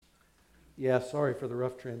Yeah, sorry for the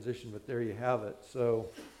rough transition, but there you have it. So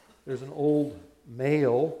there's an old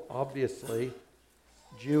male, obviously,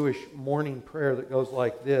 Jewish morning prayer that goes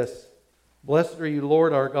like this. Blessed are you,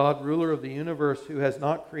 Lord, our God, ruler of the universe, who has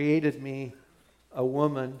not created me a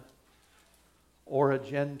woman or a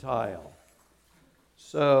Gentile.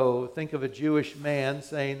 So think of a Jewish man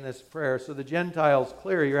saying this prayer. So the Gentile's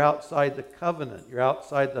clear. You're outside the covenant. You're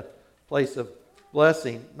outside the place of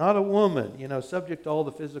blessing. Not a woman, subject to all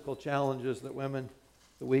the physical challenges that women,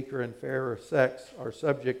 the weaker and fairer sex, are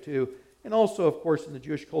subject to. And also, of course, in the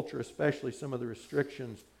Jewish culture especially, some of the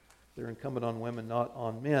restrictions that are incumbent on women, not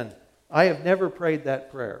on men. I have never prayed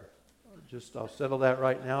that prayer. I'll settle that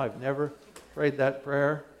right now. I've never prayed that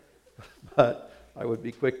prayer. But I would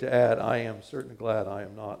be quick to add, I am certainly glad I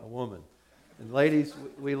am not a woman. And ladies,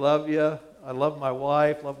 we love you. I love my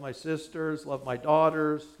wife, love my sisters, love my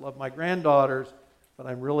daughters, love my granddaughters, but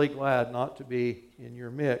I'm really glad not to be in your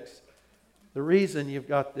mix. The reason you've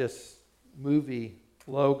got this movie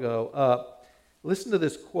logo up, listen to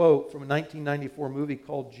this quote from a 1994 movie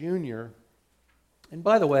called Junior. And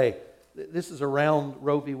by the way, this is around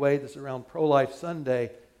Roe v. Wade, this is around Pro-Life Sunday.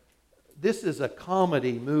 This is a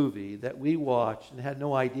comedy movie that we watched and had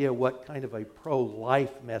no idea what kind of a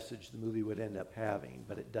pro-life message the movie would end up having,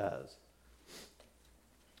 but it does.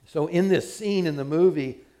 So in this scene in the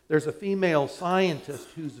movie, there's a female scientist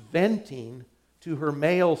who's venting to her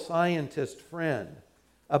male scientist friend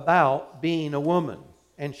about being a woman.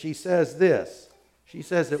 And she says this. She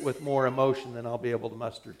says it with more emotion than I'll be able to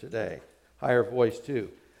muster today. Higher voice too.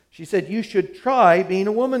 She said, "You should try being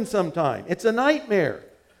a woman sometime. It's a nightmare.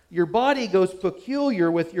 Your body goes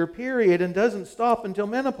peculiar with your period and doesn't stop until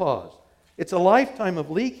menopause. It's a lifetime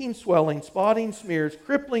of leaking, swelling, spotting, smears,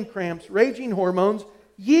 crippling cramps, raging hormones,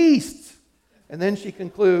 yeasts." And then she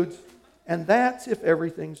concludes, "And that's if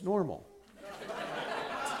everything's normal."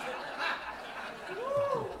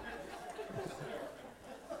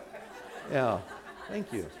 Yeah,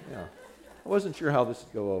 thank you. Yeah, I wasn't sure how this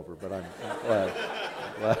would go over, but I'm glad.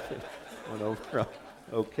 I'm glad it went over.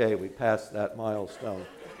 Okay, we passed that milestone.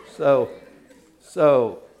 So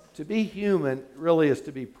to be human really is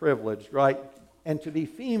to be privileged, right? And to be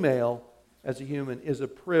female as a human is a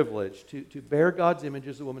privilege. To bear God's image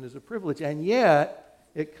as a woman is a privilege. And yet,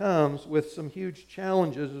 it comes with some huge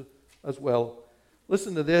challenges as well.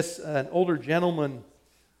 Listen to this. An older gentleman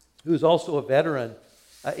who's also a veteran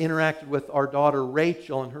interacted with our daughter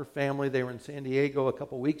Rachel and her family. They were in San Diego a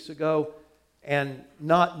couple weeks ago. And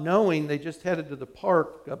not knowing, they just headed to the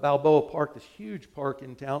park, Balboa Park, this huge park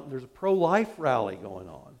in town. And there's a pro-life rally going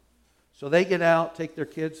on. So they get out, take their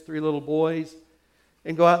kids, 3 little boys,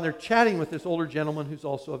 and go out and they're chatting with this older gentleman who's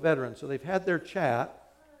also a veteran. So they've had their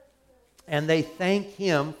chat, and they thank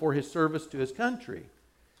him for his service to his country.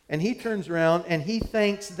 And he turns around and he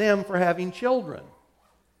thanks them for having children.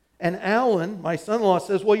 And Alan, my son-in-law,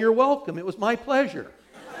 says, "Well, you're welcome. It was my pleasure."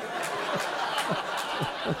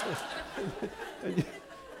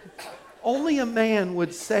 Only a man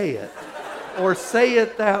would say it, or say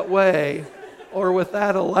it that way, or with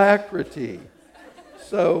that alacrity.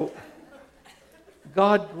 So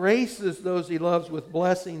God graces those He loves with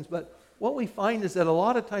blessings, but what we find is that a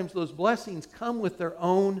lot of times those blessings come with their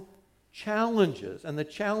own challenges, and the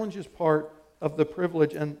challenge is part of the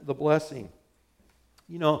privilege and the blessing.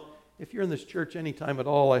 If you're in this church anytime at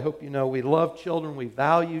all, I hope you know we love children, we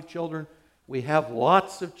value children. We have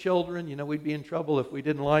lots of children. We'd be in trouble if we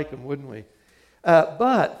didn't like them, wouldn't we?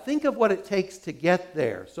 But think of what it takes to get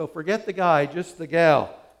there. So forget the guy, just the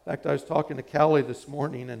gal. In fact, I was talking to Callie this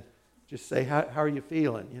morning and just say, how are you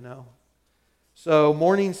feeling, So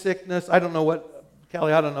morning sickness, Callie,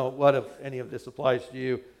 I don't know what if any of this applies to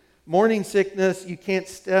you. Morning sickness, you can't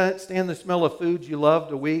stand the smell of foods you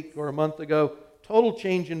loved a week or a month ago. Total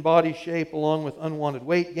change in body shape along with unwanted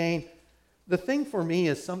weight gain. The thing for me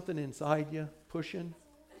is something inside you pushing.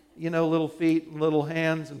 Little feet and little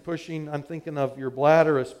hands and pushing. I'm thinking of your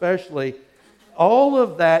bladder especially. All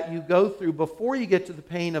of that you go through before you get to the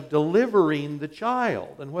pain of delivering the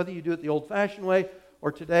child. And whether you do it the old-fashioned way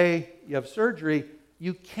or today you have surgery,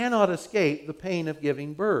 you cannot escape the pain of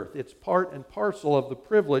giving birth. It's part and parcel of the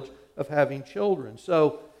privilege of having children.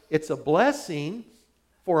 So it's a blessing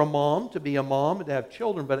for a mom to be a mom and to have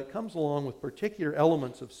children, but it comes along with particular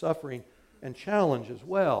elements of suffering and challenge as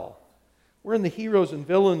well. We're in the Heroes and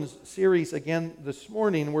Villains series again this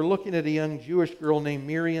morning. We're looking at a young Jewish girl named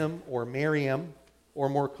Miriam, or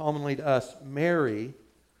more commonly to us, Mary.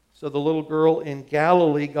 So the little girl in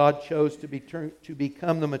Galilee, God chose to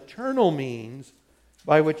become the maternal means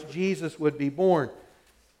by which Jesus would be born.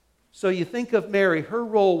 So you think of Mary, her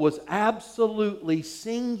role was absolutely,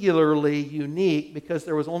 singularly unique because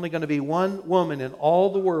there was only going to be one woman in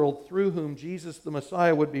all the world through whom Jesus the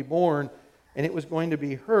Messiah would be born, and it was going to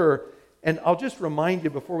be her. And I'll just remind you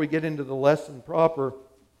before we get into the lesson proper,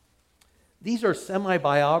 these are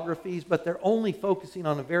semi-biographies, but they're only focusing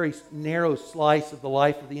on a very narrow slice of the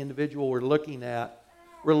life of the individual we're looking at,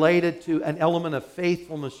 related to an element of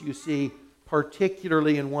faithfulness you see,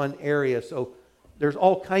 particularly in one area. So there's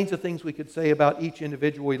all kinds of things we could say about each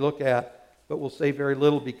individual we look at, but we'll say very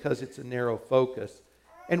little because it's a narrow focus.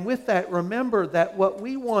 And with that, remember that what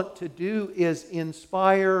we want to do is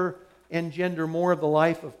inspire, engender more of the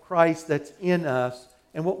life of Christ that's in us.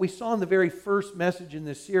 And what we saw in the very first message in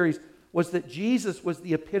this series was that Jesus was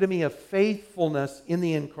the epitome of faithfulness in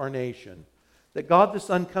the incarnation. That God the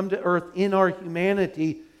Son come to earth in our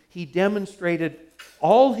humanity, He demonstrated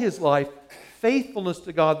all His life faithfulness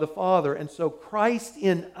to God the Father. And so Christ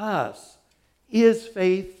in us is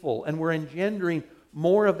faithful, and we're engendering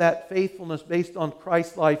more of that faithfulness based on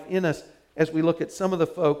Christ's life in us as we look at some of the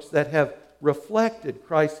folks that have reflected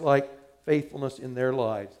Christ-like faithfulness in their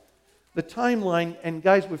lives. The timeline, and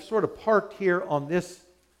guys, we've sort of parked here on this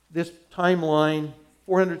timeline,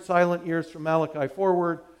 400 silent years from Malachi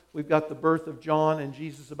forward. We've got the birth of John and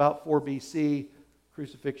Jesus about 4 BC,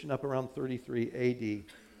 crucifixion up around 33 AD.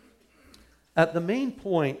 At the main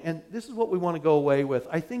point, and this is what we want to go away with,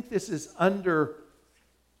 I think this is undersold,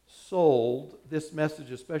 this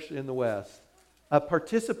message, especially in the West.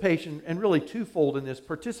 Participation, and really twofold in this,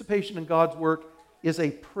 participation in God's work is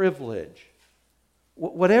a privilege.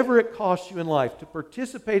 Whatever it costs you in life, to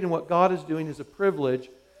participate in what God is doing is a privilege,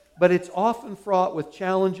 but it's often fraught with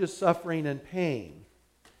challenges, suffering, and pain.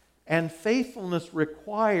 And faithfulness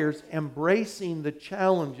requires embracing the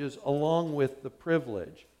challenges along with the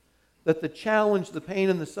privilege. That the challenge, the pain,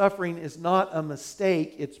 and the suffering is not a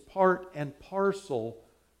mistake. It's part and parcel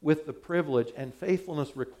with the privilege. And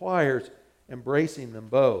faithfulness requires embracing them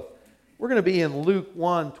both. We're going to be in Luke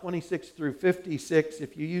 1, 26 through 56.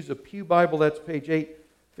 If you use a Pew Bible, that's page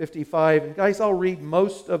 855. And guys, I'll read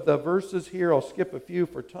most of the verses here. I'll skip a few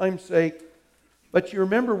for time's sake. But you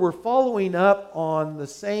remember, we're following up on the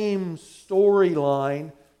same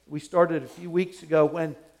storyline we started a few weeks ago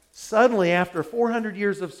when suddenly, after 400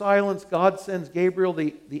 years of silence, God sends Gabriel,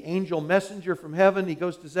 the angel messenger from heaven. He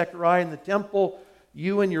goes to Zechariah in the temple.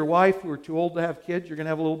 You and your wife, who are too old to have kids, you're going to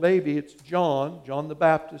have a little baby. It's John the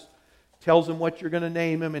Baptist. Tells him what you're going to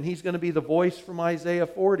name him, and he's going to be the voice from Isaiah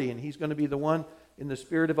 40, and he's going to be the one in the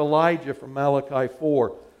spirit of Elijah from Malachi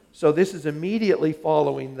 4. So this is immediately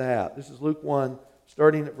following that. This is Luke 1,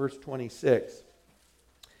 starting at verse 26.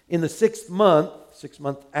 In the 6th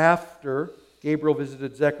month after Gabriel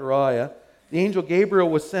visited Zechariah, the angel Gabriel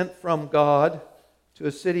was sent from God to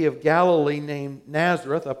a city of Galilee named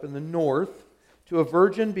Nazareth, up in the north, to a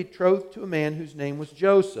virgin betrothed to a man whose name was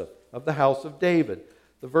Joseph, of the house of David.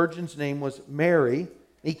 The virgin's name was Mary.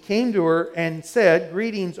 He came to her and said,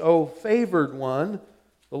 "Greetings, O favored one,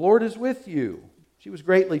 the Lord is with you." She was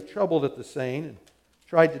greatly troubled at the saying and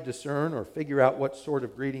tried to discern or figure out what sort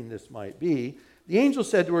of greeting this might be. The angel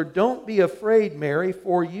said to her, "Don't be afraid, Mary,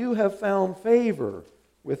 for you have found favor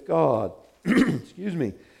with God." Excuse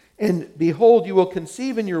me. "And behold, you will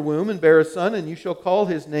conceive in your womb and bear a son, and you shall call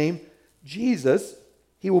his name Jesus.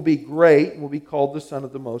 He will be great and will be called the Son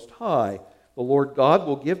of the Most High. The Lord God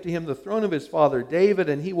will give to him the throne of his father David,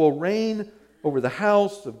 and he will reign over the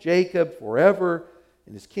house of Jacob forever.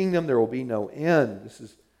 In his kingdom there will be no end."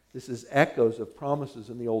 This is echoes of promises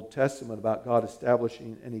in the Old Testament about God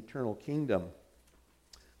establishing an eternal kingdom.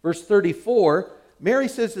 Verse 34, Mary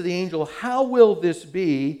says to the angel, "How will this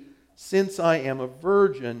be since I am a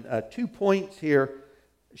virgin?" 2 points here.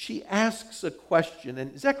 She asks a question,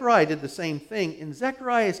 and Zechariah did the same thing. In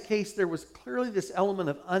Zechariah's case, there was clearly this element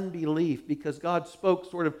of unbelief because God spoke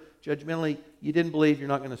sort of judgmentally. You didn't believe, you're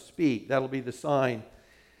not going to speak. That'll be the sign.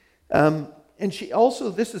 And she also,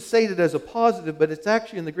 this is stated as a positive, but it's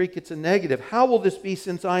actually in the Greek, it's a negative. "How will this be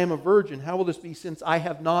since I am a virgin? How will this be since I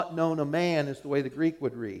have not known a man?" is the way the Greek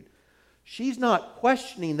would read. She's not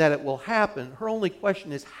questioning that it will happen. Her only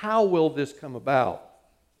question is, how will this come about?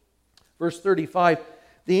 Verse 35,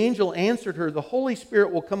 the angel answered her, "The Holy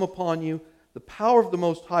Spirit will come upon you. The power of the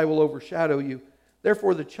Most High will overshadow you.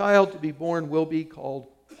 Therefore the child to be born will be called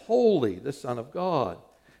Holy, the Son of God.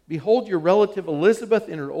 Behold, your relative Elizabeth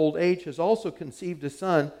in her old age has also conceived a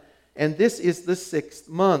son, and this is the 6th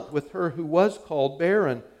month with her who was called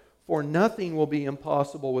barren, for nothing will be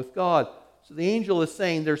impossible with God." So the angel is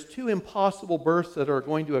saying there's 2 impossible births that are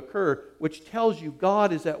going to occur, which tells you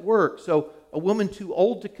God is at work. So a woman too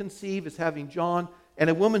old to conceive is having John, And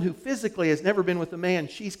a woman who physically has never been with a man,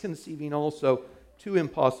 she's conceiving also. Two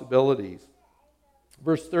impossibilities.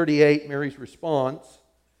 Verse 38, Mary's response,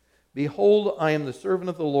 "Behold, I am the servant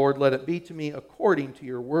of the Lord. Let it be to me according to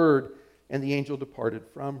your word." And the angel departed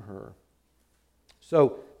from her.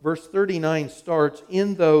 So, verse 39 starts,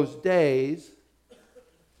 "In those days."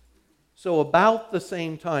 So about the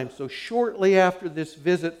same time, so shortly after this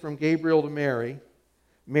visit from Gabriel to Mary,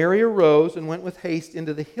 Mary arose and went with haste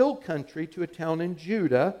into the hill country to a town in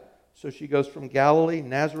Judah. So she goes from Galilee,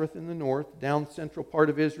 Nazareth in the north, down the central part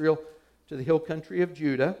of Israel to the hill country of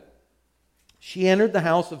Judah. She entered the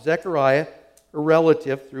house of Zechariah, her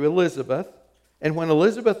relative, through Elizabeth. And when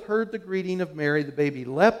Elizabeth heard the greeting of Mary, the baby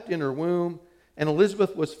leapt in her womb, and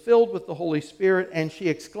Elizabeth was filled with the Holy Spirit, and she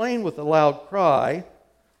exclaimed with a loud cry,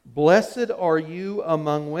 "Blessed are you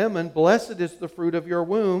among women, blessed is the fruit of your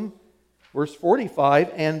womb." Verse 45,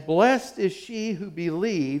 "And blessed is she who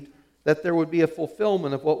believed that there would be a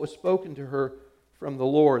fulfillment of what was spoken to her from the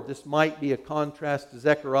Lord." This might be a contrast to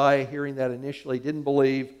Zechariah hearing that initially didn't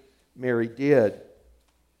believe. Mary did.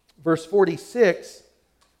 Verse 46,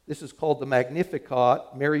 this is called the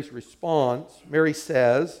Magnificat, Mary's response. Mary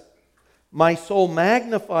says, "My soul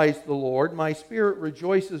magnifies the Lord, my spirit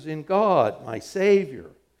rejoices in God, my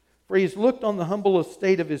Savior. For he has looked on the humble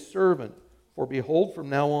estate of his servant. For behold, from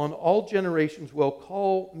now on all generations will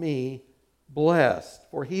call me blessed.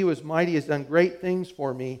 For he who is mighty has done great things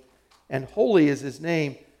for me, and holy is his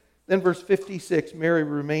name." Then verse 56, Mary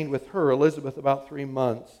remained with her, Elizabeth, about 3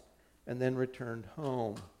 months, and then returned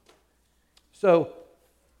home. So,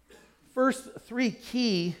 first three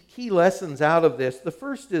key lessons out of this. The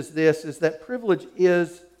first is this, is that privilege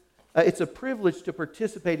is, it's a privilege to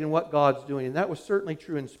participate in what God's doing. And that was certainly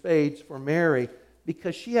true in spades for Mary,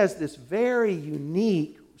 because she has this very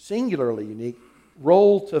unique, singularly unique,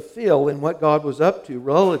 role to fill in what God was up to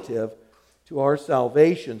relative to our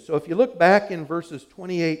salvation. So if you look back in verses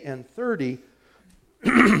 28 and 30,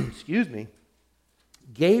 excuse me,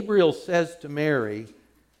 Gabriel says to Mary,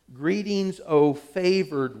 "Greetings, O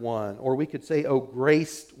favored one," or we could say, "O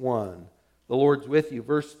graced one. The Lord's with you."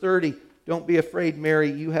 Verse 30, "Don't be afraid,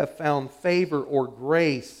 Mary, you have found favor," or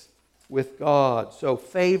grace, with God. So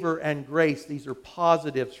favor and grace, these are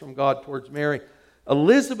positives from God towards Mary.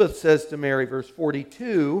 Elizabeth says to Mary, verse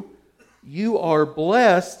 42, "You are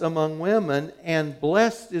blessed among women, and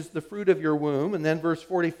blessed is the fruit of your womb." And then verse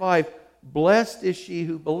 45, "Blessed is she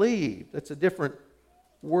who believed." That's a different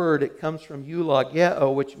word. It comes from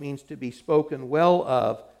eulogeo, which means to be spoken well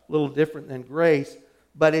of, a little different than grace.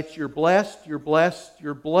 But it's you're blessed, you're blessed,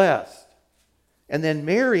 you're blessed. And then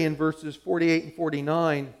Mary in verses 48 and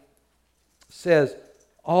 49 says,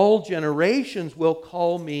 "All generations will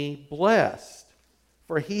call me blessed,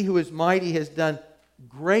 for he who is mighty has done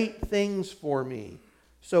great things for me."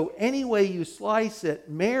 So any way you slice it,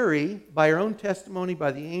 Mary, by her own testimony,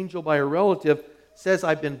 by the angel, by her relative, says,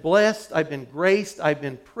 "I've been blessed, I've been graced, I've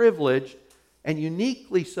been privileged," and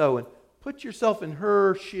uniquely so. And put yourself in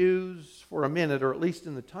her shoes for a minute, or at least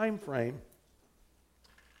in the time frame.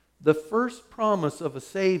 The first promise of a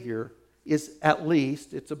Savior is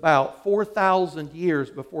it's about 4,000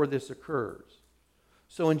 years before this occurs.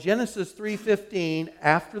 So in Genesis 3:15,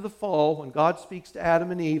 after the fall, when God speaks to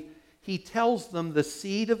Adam and Eve, he tells them the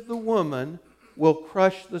seed of the woman will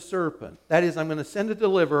crush the serpent. That is, I'm going to send a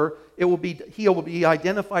deliverer. He will be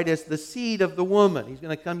identified as the seed of the woman. He's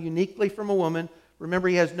going to come uniquely from a woman. Remember,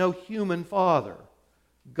 he has no human father.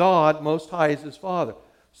 God, Most High, is his father.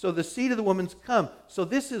 So the seed of the woman's come. So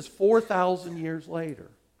this is 4,000 years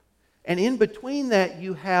later. And in between that,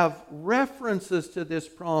 you have references to this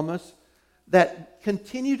promise that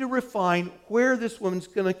continue to refine where this woman's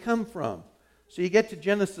going to come from. So you get to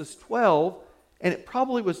Genesis 12, and it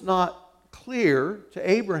probably was not clear to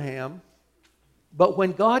Abraham, but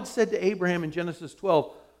when God said to Abraham in Genesis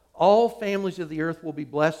 12, "All families of the earth will be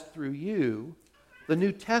blessed through you," the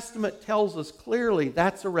New Testament tells us clearly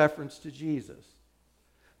that's a reference to Jesus.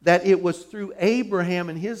 That it was through Abraham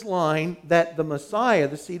and his line that the Messiah,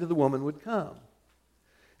 the seed of the woman, would come.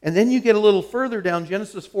 And then you get a little further down,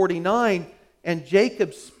 Genesis 49, and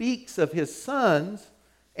Jacob speaks of his sons,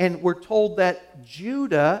 and we're told that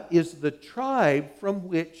Judah is the tribe from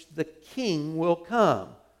which the king will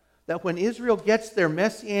come. That when Israel gets their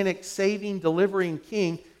messianic, saving, delivering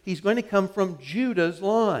king, he's going to come from Judah's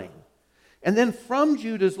line. And then from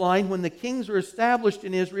Judah's line, when the kings are established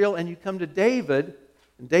in Israel, and you come to David,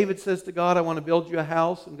 and David says to God, "I want to build you a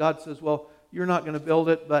house." And God says, "Well, you're not going to build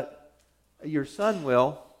it, but your son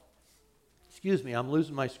will." Excuse me, I'm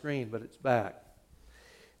losing my screen, but it's back.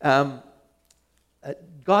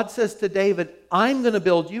 God says to David, "I'm going to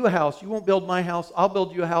build you a house. You won't build my house. I'll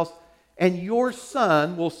build you a house." and your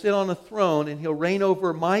son will sit on a throne, and he'll reign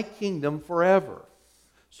over my kingdom forever.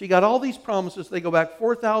 So you got all these promises. They go back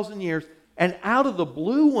 4,000 years, and out of the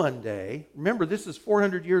blue one day, remember this is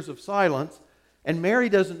 400 years of silence, and Mary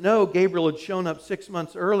doesn't know Gabriel had shown up 6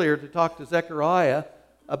 months earlier to talk to Zechariah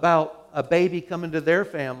about a baby coming to their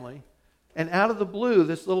family. And out of the blue,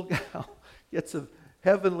 this little gal gets a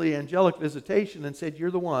heavenly angelic visitation and said,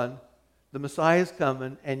 you're the one, the Messiah's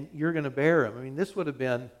coming, and you're going to bear him. I mean, this would have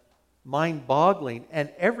been mind-boggling, and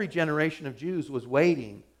every generation of Jews was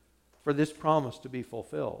waiting for this promise to be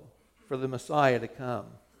fulfilled, for the Messiah to come.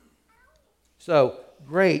 So,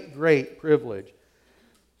 great, great privilege.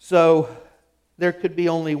 So, there could be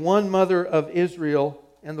only one mother of Israel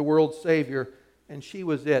and the world's Savior, and she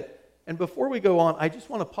was it. And before we go on, I just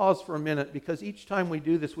want to pause for a minute, because each time we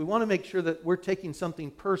do this, we want to make sure that we're taking something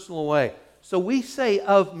personal away. So we say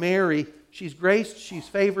of Mary, she's graced, she's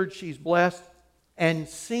favored, she's blessed, and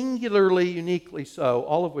singularly, uniquely so,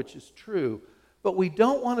 all of which is true. But we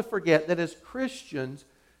don't want to forget that as Christians,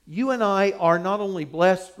 you and I are not only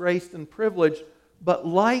blessed, graced, and privileged, but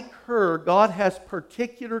like her, God has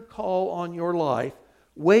particular call on your life,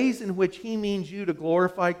 ways in which He means you to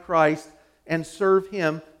glorify Christ and serve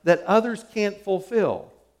Him that others can't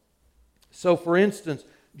fulfill. So, for instance,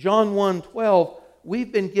 John 1:12,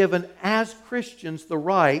 we've been given as Christians the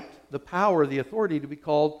right, the power, the authority to be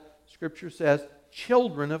called, Scripture says,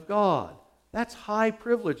 children of God. That's high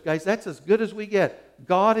privilege, guys. That's as good as we get.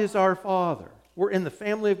 God is our Father. We're in the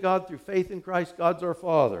family of God through faith in Christ. God's our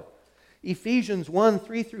Father. Ephesians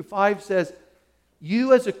 1:3-5 says,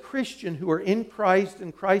 you as a Christian who are in Christ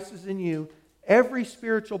and Christ is in you, every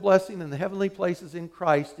spiritual blessing in the heavenly places in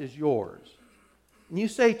Christ is yours. And you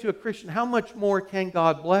say to a Christian, how much more can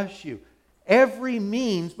God bless you? Every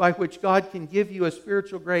means by which God can give you a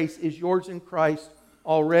spiritual grace is yours in Christ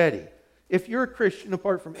already. If you're a Christian,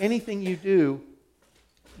 apart from anything you do,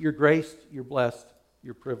 you're graced, you're blessed,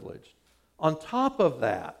 you're privileged. On top of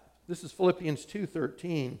that, this is Philippians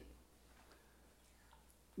 2:13,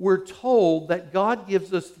 we're told that God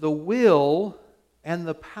gives us the will and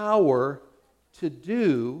the power to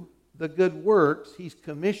do the good works He's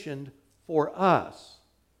commissioned for us.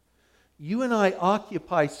 You and I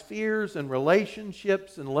occupy spheres and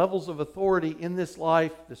relationships and levels of authority in this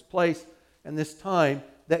life, this place, and this time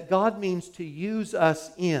that God means to use us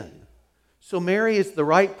in. So Mary is the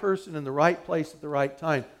right person in the right place at the right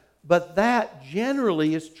time. But that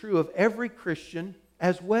generally is true of every Christian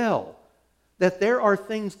as well. That there are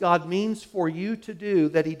things God means for you to do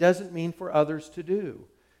that He doesn't mean for others to do.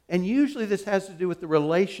 And usually this has to do with the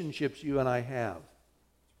relationships you and I have.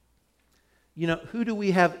 You know, who do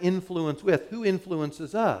we have influence with? Who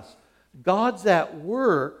influences us? God's at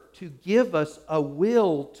work to give us a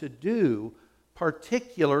will to do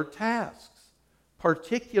particular tasks,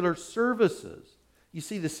 particular services. You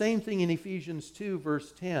see the same thing in Ephesians 2,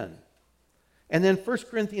 verse 10. And then 1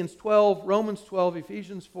 Corinthians 12, Romans 12,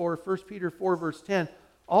 Ephesians 4, 1 Peter 4, verse 10,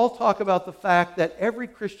 all talk about the fact that every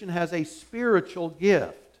Christian has a spiritual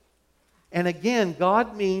gift. And again,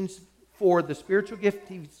 God means for the spiritual gift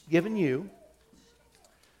He's given you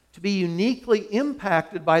to be uniquely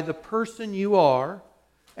impacted by the person you are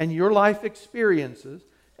and your life experiences.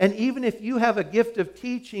 And even if you have a gift of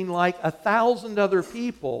teaching like 1,000 other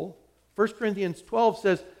people, 1 Corinthians 12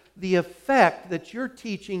 says the effect that your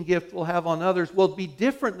teaching gift will have on others will be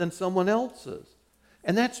different than someone else's.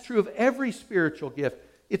 And that's true of every spiritual gift.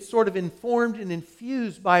 It's sort of informed and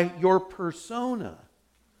infused by your persona.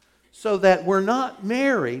 So that we're not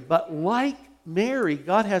Mary, but like Mary,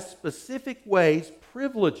 God has specific ways,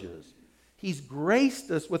 privileges. He's graced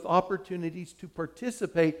us with opportunities to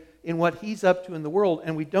participate in what He's up to in the world,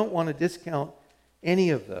 and we don't want to discount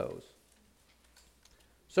any of those.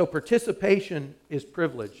 So participation is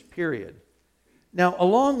privilege, period. Now,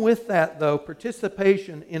 along with that, though,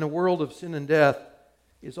 participation in a world of sin and death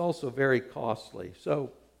is also very costly.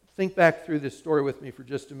 So think back through this story with me for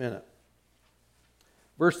just a minute.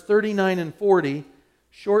 Verse 39 and 40,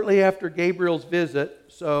 shortly after Gabriel's visit,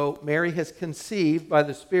 so Mary has conceived by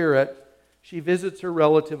the Spirit, she visits her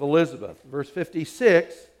relative Elizabeth. Verse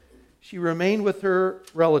 56, she remained with her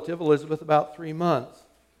relative Elizabeth about 3 months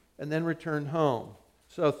and then returned home.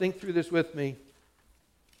 So think through this with me.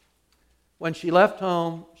 When she left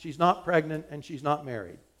home, she's not pregnant and she's not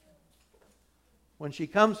married. When she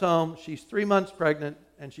comes home, she's 3 months pregnant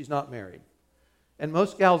and she's not married. And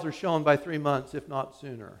most gals are shown by 3 months, if not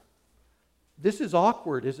sooner. This is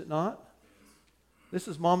awkward, is it not? This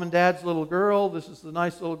is mom and dad's little girl. This is the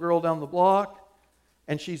nice little girl down the block.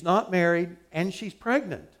 And she's not married and she's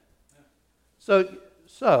pregnant.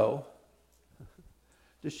 So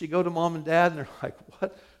does she go to mom and dad and they're like,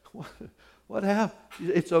 What happened?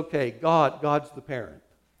 It's okay. God's the parent.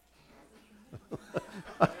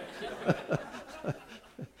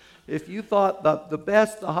 If you thought the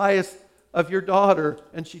best, the highest of your daughter,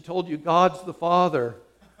 and she told you God's the father,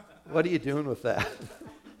 what are you doing with that?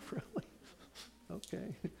 Really?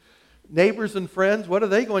 Okay. Neighbors and friends, what are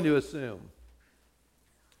they going to assume?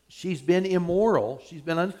 She's been immoral, she's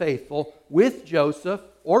been unfaithful with Joseph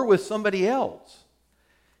or with somebody else.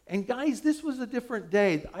 And guys, this was a different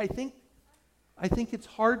day. I think it's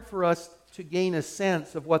hard for us to gain a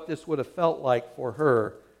sense of what this would have felt like for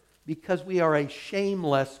her because we are a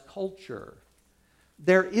shameless culture.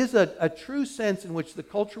 There is a true sense in which the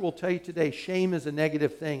culture will tell you today shame is a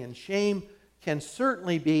negative thing, and shame can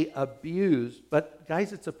certainly be abused. But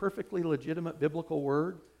guys, it's a perfectly legitimate biblical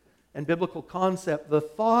word and biblical concept. The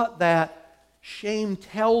thought that shame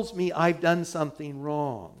tells me I've done something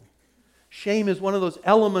wrong. Shame is one of those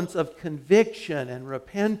elements of conviction and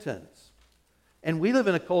repentance. And we live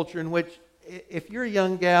in a culture in which if you're a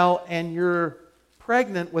young gal and you're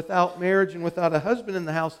pregnant without marriage and without a husband in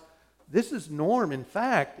the house, this is norm. In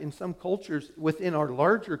fact, in some cultures within our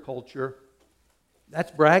larger culture,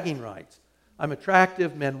 that's bragging rights. I'm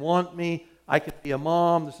attractive, men want me, I could be a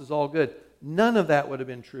mom, this is all good. None of that would have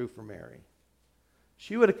been true for Mary.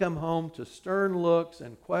 She would have come home to stern looks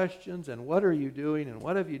and questions and what are you doing and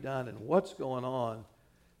what have you done and what's going on.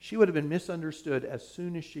 She would have been misunderstood as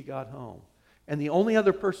soon as she got home. And the only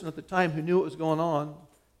other person at the time who knew what was going on,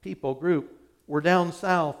 group, were down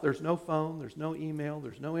south. There's no phone, there's no email,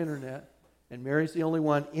 there's no internet. And Mary's the only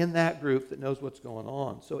one in that group that knows what's going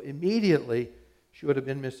on. So immediately, she would have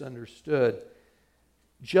been misunderstood.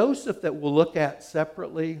 Joseph, that we'll look at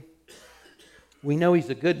separately, we know he's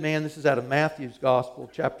a good man. This is out of Matthew's Gospel,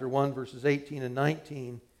 chapter 1, verses 18 and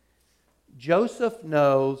 19. Joseph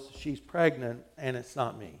knows she's pregnant, and it's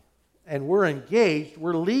not me. And we're engaged.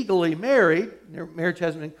 We're legally married. Marriage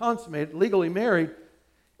hasn't been consummated. Legally married.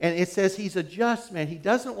 And it says he's a just man. He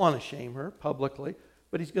doesn't want to shame her publicly,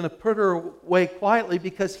 but he's going to put her away quietly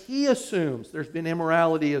because he assumes there's been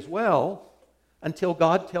immorality as well until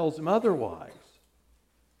God tells him otherwise.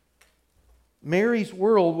 Mary's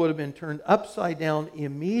world would have been turned upside down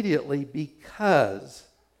immediately because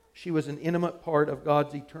she was an intimate part of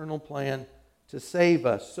God's eternal plan to save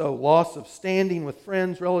us. So loss of standing with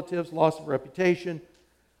friends, relatives, loss of reputation,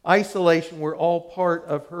 isolation were all part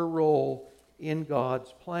of her role in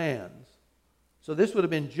God's plans. So this would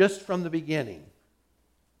have been just from the beginning.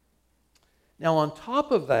 Now on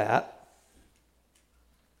top of that,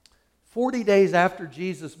 40 days after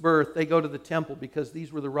Jesus' birth, they go to the temple because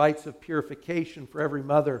these were the rites of purification for every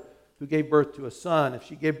mother who gave birth to a son. If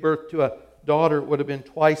she gave birth to a daughter, it would have been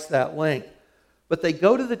twice that length. But they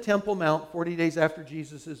go to the Temple Mount 40 days after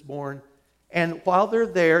Jesus is born. And while they're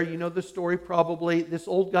there, you know the story probably, this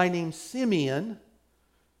old guy named Simeon.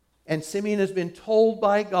 And Simeon has been told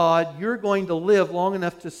by God, you're going to live long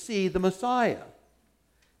enough to see the Messiah.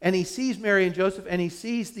 And he sees Mary and Joseph, and he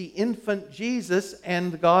sees the infant Jesus,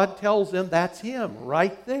 and God tells him that's him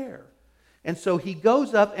right there. And so he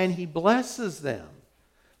goes up and he blesses them.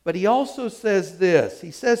 But he also says this. He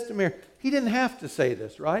says to Mary, he didn't have to say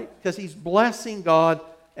this, right? Because he's blessing God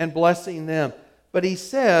and blessing them. But he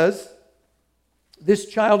says, this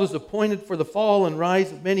child is appointed for the fall and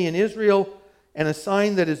rise of many in Israel, and a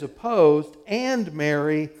sign that is opposed. And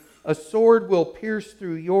Mary, a sword will pierce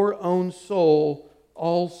through your own soul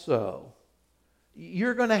also.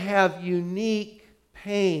 You're going to have unique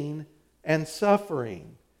pain and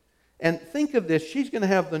suffering. And think of this. She's going to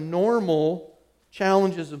have the normal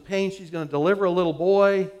challenges of pain. She's going to deliver a little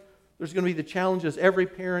boy. There's going to be the challenges every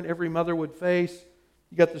parent, every mother would face.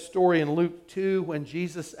 You got the story in Luke 2 when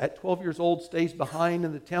Jesus at 12 years old stays behind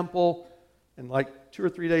in the temple. And like 2 or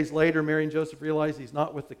 3 days later, Mary and Joseph realize he's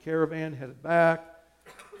not with the caravan, headed back.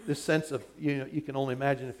 This sense of, you can only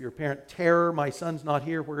imagine if you're a parent, terror, my son's not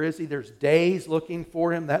here, where is he? There's days looking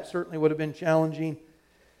for him. That certainly would have been challenging.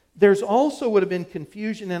 There's also would have been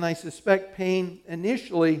confusion and I suspect pain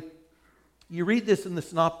initially. You read this in the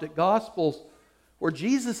Synoptic Gospels where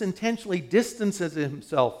Jesus intentionally distances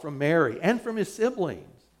himself from Mary and from his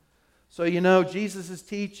siblings. So, Jesus is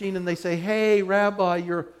teaching and they say, hey, Rabbi,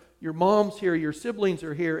 your mom's here, your siblings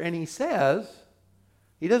are here. And he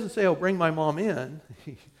doesn't say, oh, bring my mom in.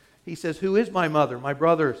 He says, who is my mother, my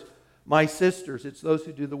brothers, my sisters? It's those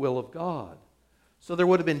who do the will of God. So there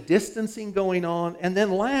would have been distancing going on. And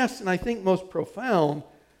then last, and I think most profound,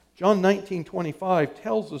 John 19:25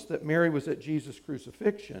 tells us that Mary was at Jesus'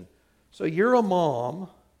 crucifixion. So you're a mom.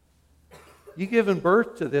 You've given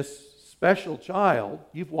birth to this special child.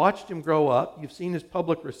 You've watched him grow up. You've seen his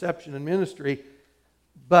public reception and ministry.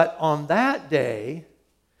 But on that day,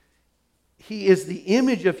 he is the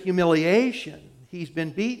image of humiliation. He's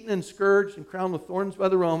been beaten and scourged and crowned with thorns by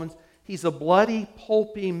the Romans. He's a bloody,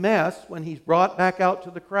 pulpy mess when he's brought back out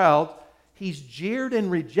to the crowds. He's jeered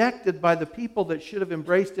and rejected by the people that should have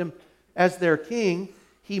embraced him as their king.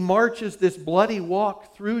 He marches this bloody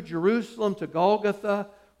walk through Jerusalem to Golgotha,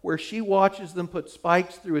 where she watches them put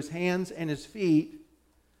spikes through his hands and his feet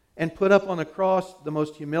and put up on a cross the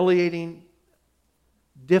most humiliating,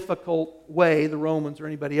 difficult way the Romans or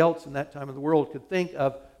anybody else in that time of the world could think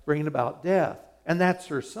of bringing about death. And that's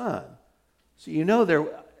her son. So you know there,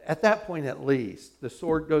 at that point at least, the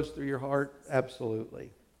sword goes through your heart, absolutely.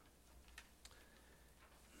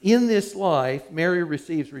 In this life, Mary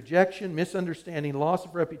receives rejection, misunderstanding, loss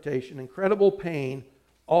of reputation, incredible pain,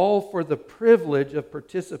 all for the privilege of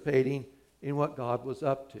participating in what God was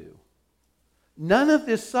up to. None of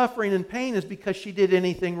this suffering and pain is because she did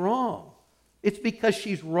anything wrong. It's because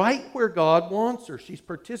she's right where God wants her. She's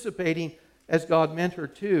participating as God meant her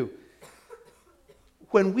to.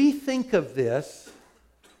 When we think of this,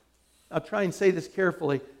 I'll try and say this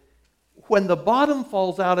carefully. When the bottom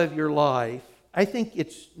falls out of your life, I think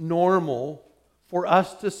it's normal for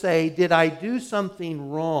us to say, did I do something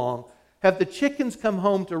wrong? Have the chickens come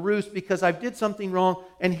home to roost because I did something wrong,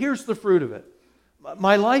 and here's the fruit of it.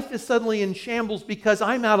 My life is suddenly in shambles because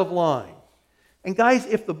I'm out of line. And guys,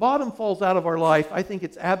 if the bottom falls out of our life, I think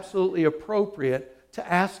it's absolutely appropriate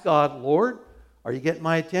to ask God, Lord, are you getting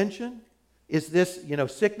my attention? Is this,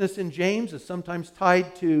 sickness in James is sometimes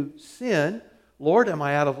tied to sin. Lord, am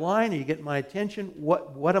I out of line? Are you getting my attention?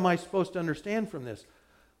 What am I supposed to understand from this?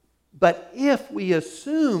 But if we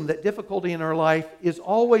assume that difficulty in our life is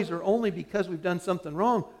always or only because we've done something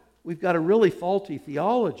wrong, we've got a really faulty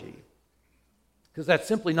theology. Because that's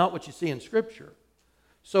simply not what you see in Scripture.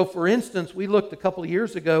 So, for instance, we looked a couple of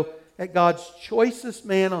years ago at God's choicest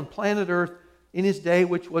man on planet Earth in his day,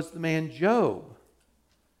 which was the man Job.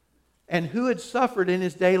 And who had suffered in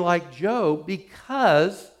his day like Job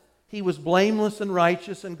because he was blameless and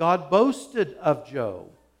righteous and God boasted of Job.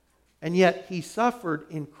 And yet he suffered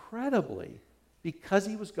incredibly because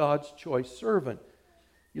he was God's choice servant.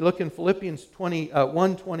 You look in Philippians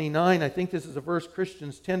 1:29, I think this is a verse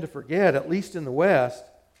Christians tend to forget, at least in the West.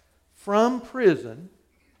 From prison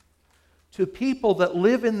to people that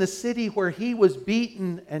live in the city where he was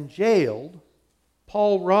beaten and jailed,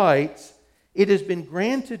 Paul writes, it has been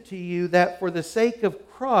granted to you that for the sake of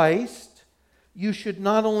Christ, you should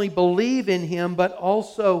not only believe in him, but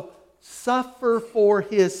also suffer for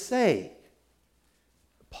his sake.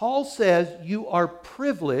 Paul says you are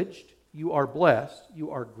privileged, you are blessed,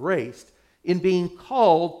 you are graced in being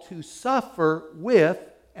called to suffer with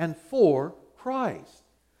and for Christ.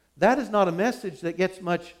 That is not a message that gets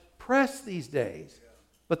much press these days,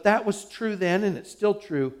 but that was true then and it's still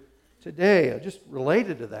true today. I just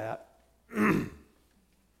related to that.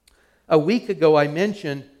 A week ago I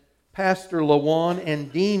mentioned Pastor Lawan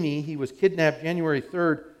Andimi. He was kidnapped January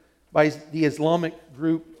 3rd by the Islamic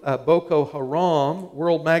group Boko Haram.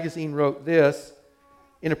 World Magazine wrote this.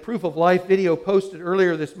 In a Proof of Life video posted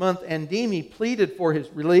earlier this month, Andimi pleaded for his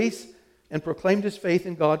release and proclaimed his faith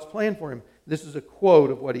in God's plan for him. This is a quote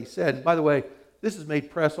of what he said. And by the way, this has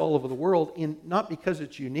made press all over the world, not because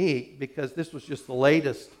it's unique, because this was just the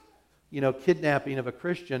latest, kidnapping of a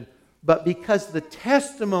Christian, but because the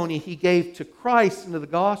testimony he gave to Christ and to the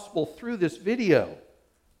gospel through this video.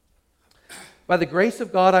 By the grace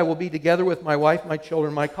of God, I will be together with my wife, my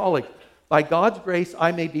children, my colleagues. By God's grace,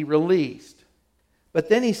 I may be released. But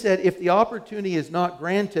then he said, if the opportunity is not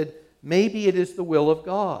granted, maybe it is the will of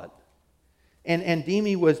God. And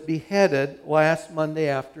Andimi was beheaded last Monday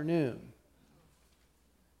afternoon.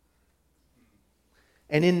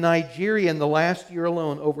 And in Nigeria, in the last year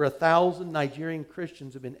alone, over 1,000 Nigerian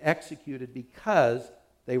Christians have been executed because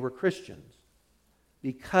they were Christians.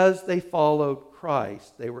 Because they followed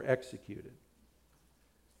Christ, they were executed.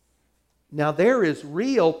 Now there is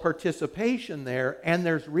real participation there, and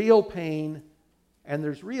there's real pain, and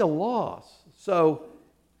there's real loss. So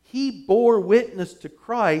he bore witness to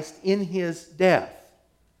Christ in his death.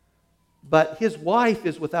 But his wife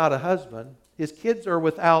is without a husband, his kids are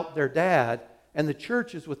without their dad, and the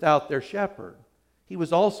church is without their shepherd. He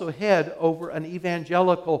was also head over an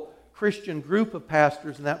evangelical Christian group of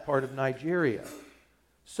pastors in that part of Nigeria.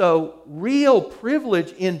 So real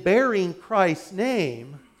privilege in bearing Christ's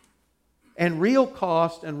name, and real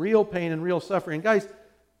cost and real pain and real suffering. Guys,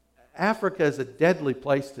 Africa is a deadly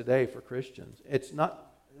place today for Christians. It's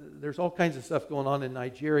not, there's all kinds of stuff going on in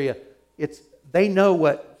Nigeria. They know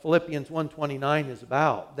what Philippians 1:29 is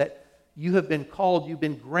about, that you have been called, you've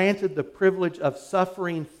been granted the privilege of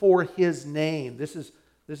suffering for his name. This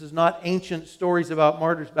is not ancient stories about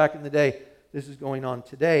martyrs back in the day. this is going on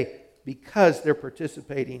today because they're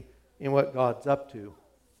participating in what God's up to.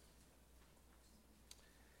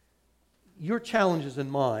 Your challenges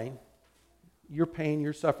and mine, your pain,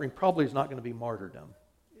 your suffering probably is not going to be martyrdom.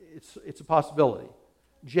 It's a possibility.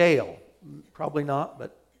 Jail, probably not,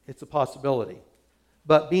 but it's a possibility.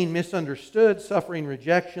 But being misunderstood, suffering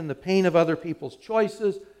rejection, the pain of other people's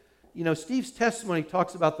choices. You know, Steve's testimony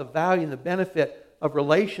talks about the value and the benefit of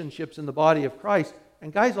relationships in the body of Christ.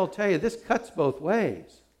 And guys, I'll tell you, this cuts both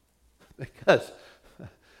ways. Because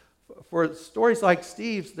for stories like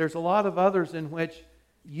Steve's, there's a lot of others in which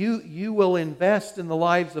you will invest in the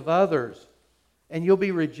lives of others. And you'll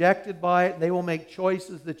be rejected by it. And they will make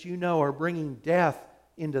choices that you know are bringing death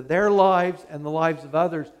into their lives and the lives of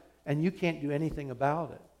others. And you can't do anything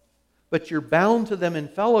about it. But you're bound to them in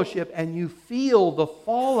fellowship, and you feel the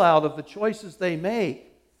fallout of the choices they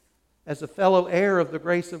make as a fellow heir of the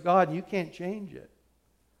grace of God, and you can't change it.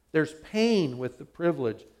 There's pain with the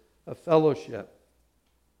privilege of fellowship.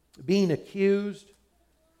 Being accused,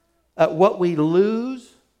 what we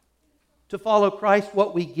lose to follow Christ,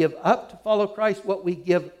 what we give up to follow Christ, what we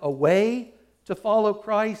give away to follow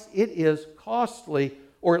Christ, it is costly,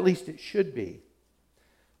 or at least it should be.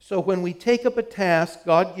 So when we take up a task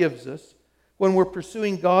God gives us, when we're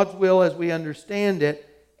pursuing God's will as we understand it,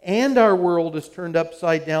 and our world is turned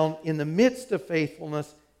upside down in the midst of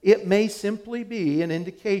faithfulness, it may simply be an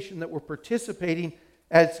indication that we're participating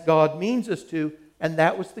as God means us to, and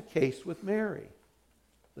that was the case with Mary.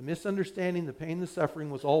 The misunderstanding, the pain, the suffering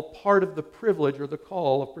was all part of the privilege or the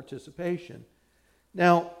call of participation.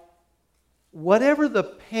 Now, whatever the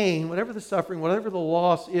pain, whatever the suffering, whatever the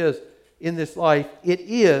loss is in this life, it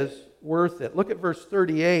is worth it. Look at verse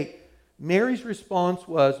 38. Mary's response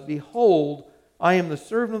was, "Behold, I am the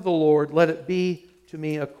servant of the Lord. Let it be to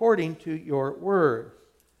me according to your word."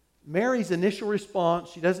 Mary's initial response,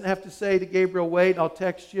 she doesn't have to say to Gabriel, "Wait, I'll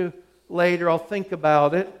text you later, I'll think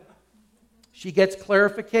about it." She gets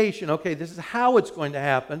clarification. Okay, this is how it's going to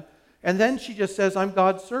happen. And then she just says, "I'm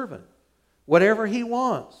God's servant. Whatever He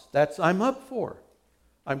wants, that's I'm up for.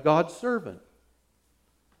 I'm God's servant."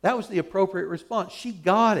 That was the appropriate response. She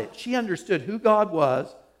got it. She understood who God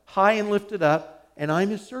was, high and lifted up, and I'm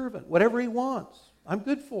His servant. Whatever He wants, I'm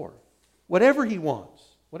good for. Whatever He wants,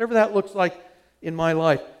 whatever that looks like in my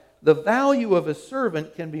life. The value of a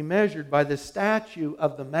servant can be measured by the stature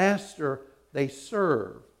of the master they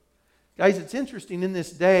serve. Guys, it's interesting, in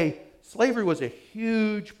this day, slavery was a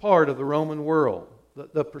huge part of the Roman world.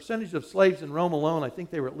 The percentage of slaves in Rome alone, I think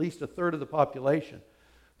they were at least a third of the population.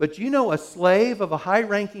 But you know, a slave of a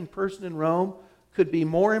high-ranking person in Rome could be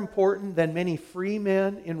more important than many free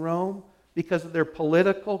men in Rome because of their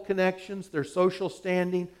political connections, their social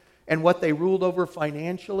standing, and what they ruled over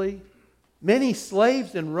financially. Many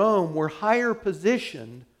slaves in Rome were higher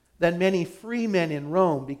positioned than many free men in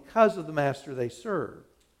Rome because of the master they served.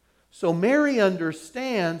 So Mary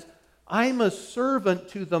understands, I'm a servant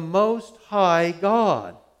to the Most High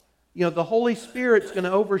God. You know, the Holy Spirit's going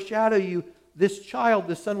to overshadow you. This child,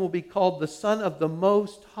 this son, will be called the Son of the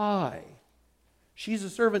Most High. She's a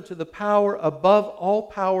servant to the power above all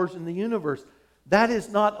powers in the universe. That is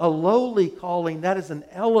not a lowly calling. That is an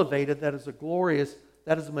elevated, that is a glorious,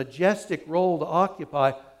 that is a majestic role to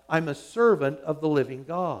occupy. I'm a servant of the living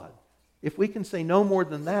God. If we can say no more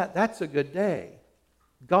than that, that's a good day.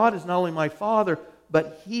 God is not only my Father,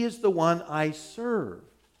 but He is the one I serve.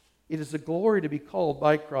 It is a glory to be called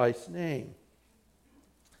by Christ's name.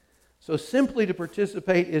 So simply to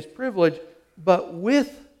participate is privilege, but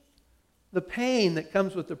with the pain that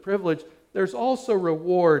comes with the privilege, there's also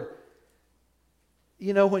reward.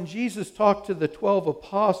 You know, when Jesus talked to the 12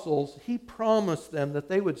 apostles, He promised them that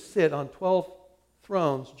they would sit on 12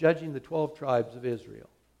 thrones judging the 12 tribes of Israel.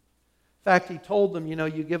 In fact, He told them, you know,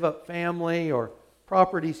 you give up family or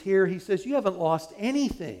properties here. He says, you haven't lost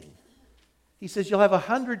anything. He says, you'll have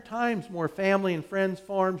 100 times more family and friends,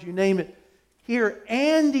 farms, you name it, here,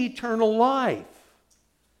 and eternal life.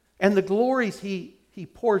 And the glories He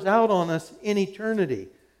pours out on us in eternity.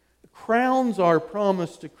 Crowns are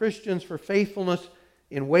promised to Christians for faithfulness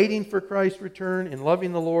in waiting for Christ's return, in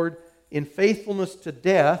loving the Lord, in faithfulness to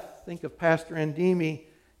death. Think of Pastor Andimi.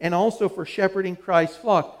 And also for shepherding Christ's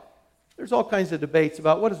flock. There's all kinds of debates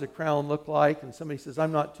about what does a crown look like. And somebody says,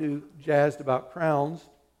 I'm not too jazzed about crowns.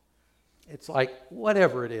 It's like,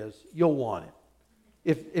 whatever it is, you'll want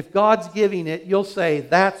it. If God's giving it, you'll say,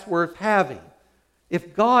 that's worth having.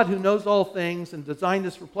 If God, who knows all things and designed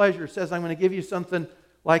us for pleasure, says, I'm going to give you something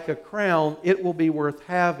like a crown, it will be worth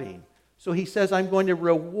having. So He says, I'm going to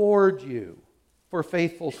reward you for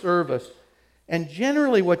faithful service. And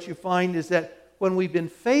generally what you find is that when we've been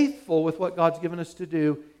faithful with what God's given us to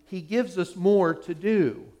do, He gives us more to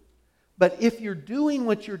do. But if you're doing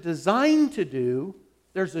what you're designed to do,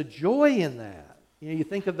 there's a joy in that. You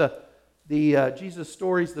think of the Jesus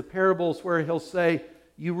stories, the parables where He'll say,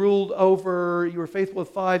 you were faithful with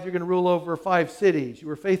 5, you're going to rule over 5 cities. You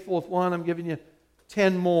were faithful with 1, I'm giving you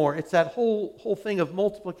 10 more. It's that whole thing of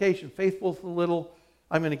multiplication. Faithful with a little,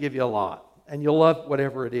 I'm going to give you a lot. And you'll love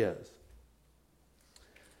whatever it is.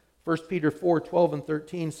 1 Peter 4:12 and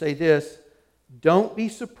 13 say this, don't be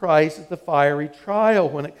surprised at the fiery trial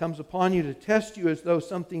when it comes upon you to test you as though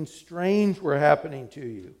something strange were happening to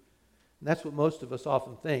you. And that's what most of us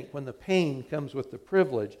often think, when the pain comes with the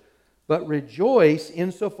privilege. But rejoice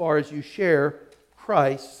insofar as you share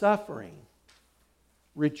Christ's suffering.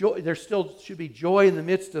 There still should be joy in the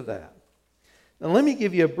midst of that. Now let me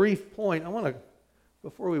give you a brief point.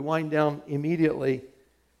 Before we wind down immediately,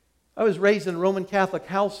 I was raised in a Roman Catholic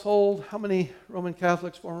household. How many Roman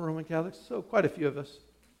Catholics, former Roman Catholics? So quite a few of us.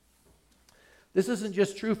 This isn't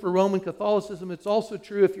just true for Roman Catholicism, it's also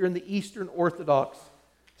true if you're in the Eastern Orthodox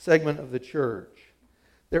segment of the church.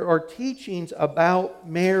 There are teachings about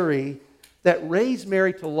Mary that raise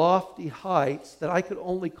Mary to lofty heights that I could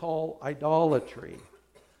only call idolatry.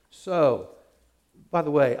 So, by the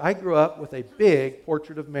way, I grew up with a big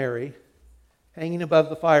portrait of Mary hanging above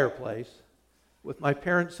the fireplace with my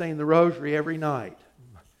parents saying the rosary every night.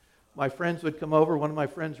 My friends would come over. One of my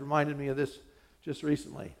friends reminded me of this just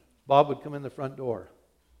recently. Bob would come in the front door.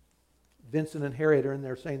 Vincent and Harriet are in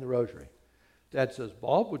there saying the rosary. Dad says,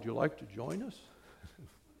 Bob, would you like to join us?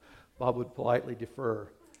 Bob would politely defer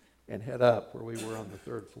and head up where we were on the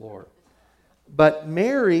 3rd floor. But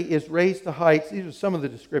Mary is raised to heights. These are some of the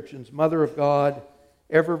descriptions. Mother of God,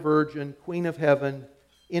 ever virgin, Queen of heaven,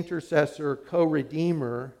 intercessor,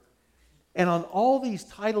 co-redeemer. And on all these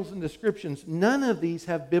titles and descriptions, none of these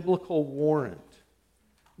have biblical warrant.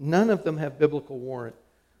 None of them have biblical warrant.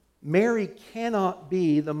 Mary cannot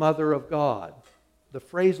be the mother of God. The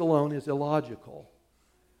phrase alone is illogical.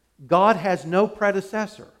 God has no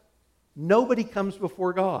predecessor. Nobody comes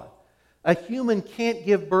before God. A human can't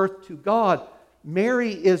give birth to God.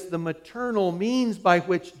 Mary is the maternal means by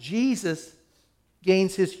which Jesus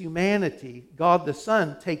gains his humanity. God the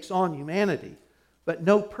Son takes on humanity. But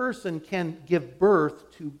no person can give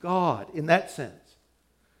birth to God in that sense.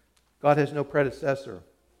 God has no predecessor.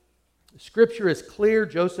 Scripture is clear.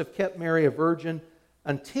 Joseph kept Mary a virgin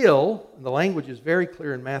until, and the language is very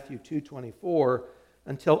clear in Matthew 2:24,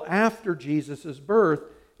 until after Jesus' birth.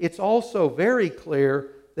 It's also very clear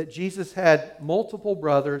that Jesus had multiple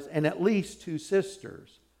brothers and at least 2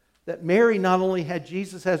 sisters. That Mary not only had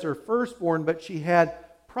Jesus as her firstborn, but she had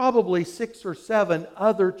probably 6 or 7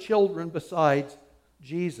 other children besides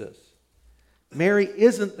Jesus. Mary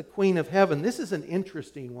isn't the Queen of Heaven. This is an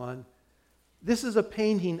interesting one. This is a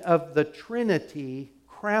painting of the Trinity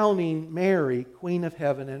crowning Mary, Queen of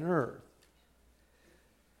Heaven and Earth.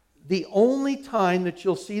 The only time that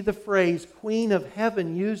you'll see the phrase Queen of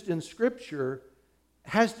Heaven used in Scripture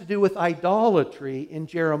has to do with idolatry in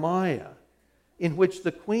Jeremiah, in which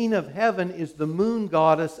the Queen of Heaven is the moon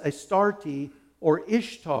goddess Astarte or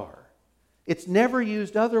Ishtar. It's never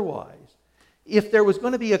used otherwise. If there was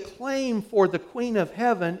going to be a claim for the Queen of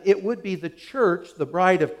Heaven, it would be the church, the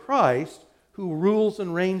bride of Christ, who rules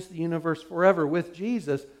and reigns the universe forever with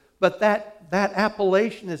Jesus. But that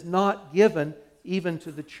appellation is not given even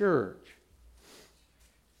to the church.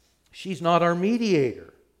 She's not our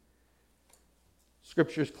mediator.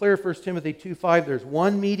 Scripture is clear, 1 Timothy 2:5, there's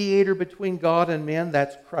one mediator between God and men,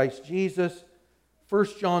 that's Christ Jesus.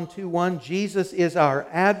 1 John 2:1, Jesus is our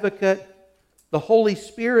advocate. The Holy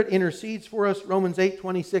Spirit intercedes for us, Romans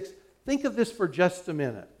 8:26. Think of this for just a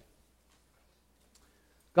minute.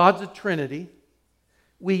 God's a Trinity.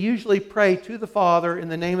 We usually pray to the Father in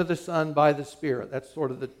the name of the Son by the Spirit. That's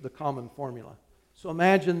sort of the common formula. So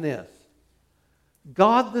imagine this.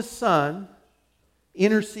 God the Son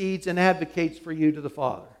intercedes and advocates for you to the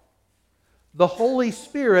Father. The Holy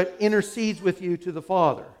Spirit intercedes with you to the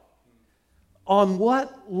Father. On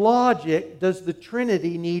what logic does the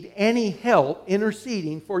Trinity need any help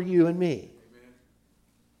interceding for you and me? Amen.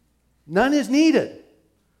 None is needed.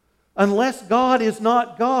 Unless God is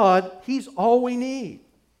not God, He's all we need.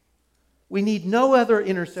 We need no other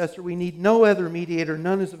intercessor. We need no other mediator.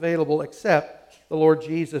 None is available except the Lord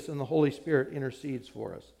Jesus, and the Holy Spirit intercedes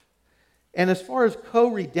for us. And as far as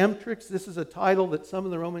co-redemptrix, this is a title that some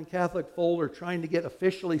of the Roman Catholic fold are trying to get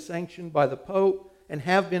officially sanctioned by the Pope and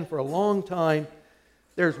have been for a long time.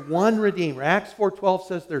 There's one Redeemer. Acts 4:12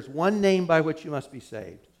 says there's one name by which you must be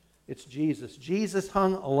saved. It's Jesus. Jesus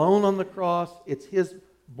hung alone on the cross. It's His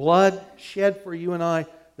blood shed for you and I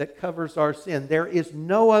that covers our sin. There is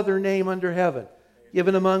no other name under heaven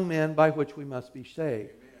given among men by which we must be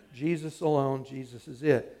saved. Jesus alone, Jesus is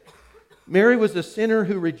it. Mary was a sinner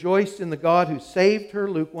who rejoiced in the God who saved her,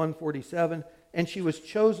 Luke 1:47, and she was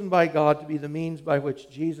chosen by God to be the means by which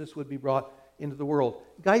Jesus would be brought into the world.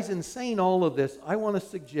 Guys, in saying all of this, I want to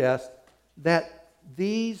suggest that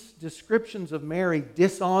these descriptions of Mary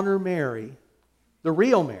dishonor Mary, the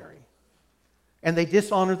real Mary, and they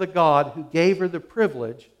dishonor the God who gave her the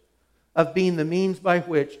privilege of being the means by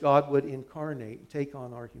which God would incarnate and take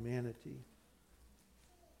on our humanity.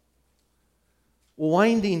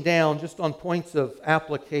 Winding down just on points of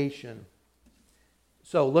application.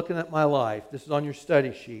 So, looking at my life, this is on your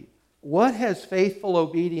study sheet. What has faithful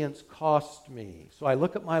obedience cost me? So I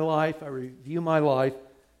look at my life, I review my life.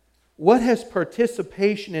 What has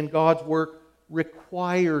participation in God's work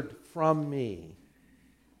required from me?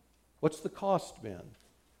 What's the cost been?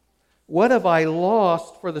 What have I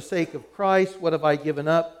lost for the sake of Christ? What have I given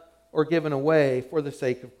up or given away for the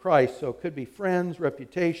sake of Christ? So it could be friends,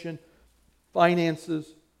 reputation,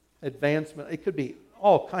 finances, advancement. It could be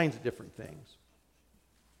all kinds of different things.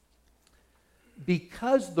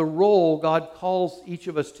 Because the role God calls each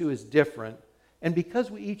of us to is different, and because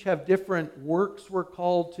we each have different works we're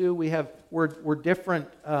called to, we're different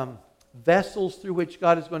vessels through which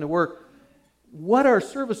God is going to work, what our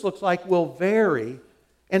service looks like will vary,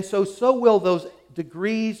 and so will those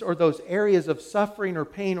degrees or those areas of suffering or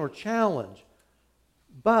pain or challenge.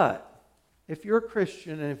 But if you're a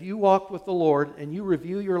Christian and if you walked with the Lord and you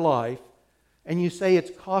review your life and you say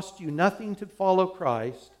it's cost you nothing to follow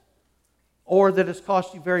Christ, or that it's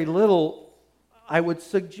cost you very little, I would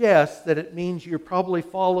suggest that it means you're probably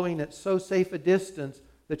following at so safe a distance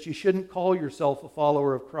that you shouldn't call yourself a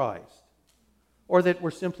follower of Christ. Or that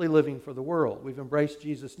we're simply living for the world. We've embraced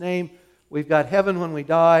Jesus' name, we've got heaven when we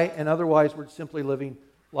die, and otherwise we're simply living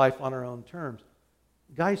life on our own terms.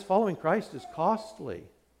 Guys, following Christ is costly.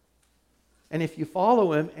 And if you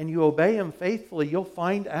follow Him and you obey Him faithfully, you'll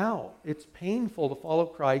find out it's painful to follow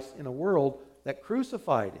Christ in a world that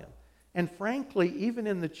crucified Him. And frankly, even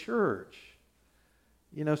in the church,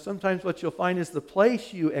 sometimes what you'll find is the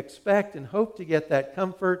place you expect and hope to get that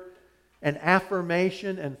comfort and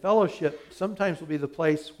affirmation and fellowship sometimes will be the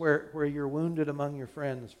place where you're wounded among your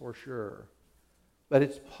friends for sure. But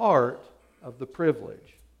it's part of the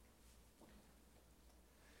privilege.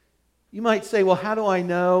 You might say, well, how do I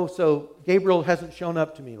know? So Gabriel hasn't shown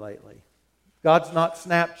up to me lately. God's not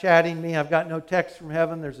Snapchatting me. I've got no text from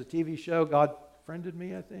heaven. There's a TV show. God friended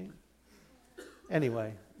me, I think.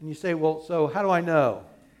 Anyway, and you say, well, so how do I know?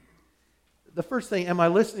 The first thing, am I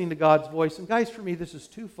listening to God's voice? And guys, for me, this is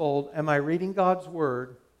twofold. Am I reading God's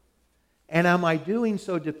Word? And am I doing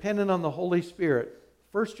so dependent on the Holy Spirit?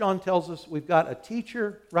 1 John tells us we've got a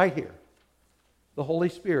teacher right here, the Holy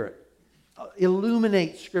Spirit.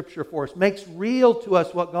 Illuminates Scripture for us, makes real to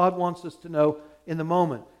us what God wants us to know in the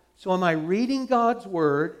moment. So am I reading God's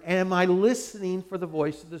Word, and am I listening for the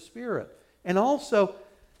voice of the Spirit? And also,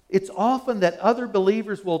 it's often that other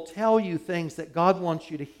believers will tell you things that God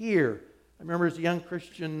wants you to hear. I remember as a young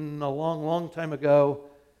Christian a long, long time ago,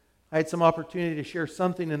 I had some opportunity to share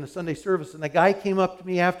something in the Sunday service, and a guy came up to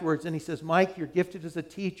me afterwards and he says, Mike, you're gifted as a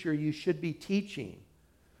teacher. You should be teaching.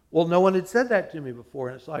 Well, no one had said that to me before,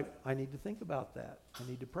 and it's like, I need to think about that. I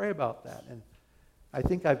need to pray about that. And I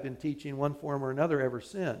think I've been teaching one form or another ever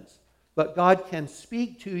since. But God can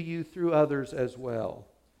speak to you through others as well.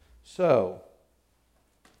 So,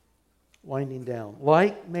 winding down.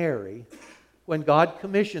 Like Mary, when God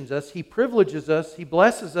commissions us, He privileges us, He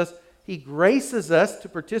blesses us, He graces us to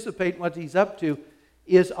participate in what He's up to,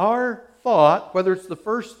 is our thought, whether it's the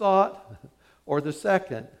first thought or the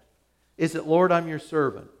second, is it, Lord, I'm your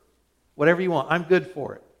servant. Whatever you want, I'm good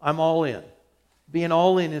for it. I'm all in. Being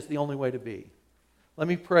all in is the only way to be. Let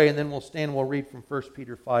me pray and then we'll stand and we'll read from 1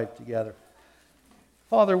 Peter 5 together.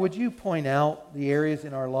 Father, would you point out the areas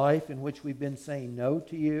in our life in which we've been saying no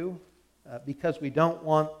to you because we don't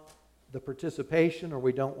want the participation or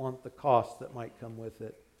we don't want the cost that might come with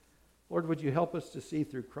it? Lord, would you help us to see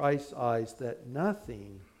through Christ's eyes that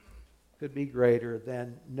nothing could be greater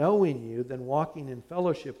than knowing you, than walking in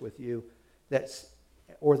fellowship with you,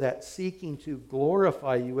 that seeking to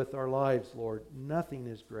glorify you with our lives, Lord. Nothing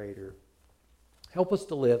is greater. Help us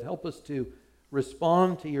to live. Help us to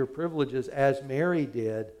respond to your privileges as Mary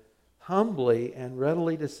did, humbly and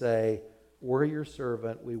readily to say, we're your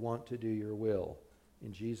servant. We want to do your will.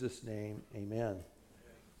 In Jesus' name, amen.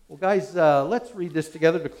 Well, guys, let's read this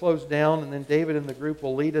together to close down, and then David and the group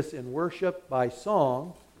will lead us in worship by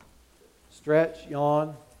song. Stretch,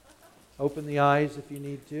 yawn, open the eyes if you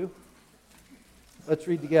need to. Let's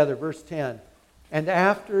read together, verse 10. And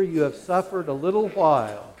after you have suffered a little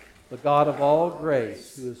while, The God of all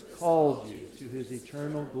grace, who has called you to his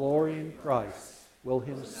eternal glory in Christ, will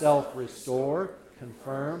himself restore,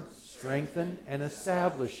 confirm, strengthen, and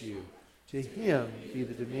establish you. To him be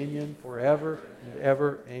the dominion forever and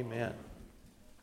ever. Amen.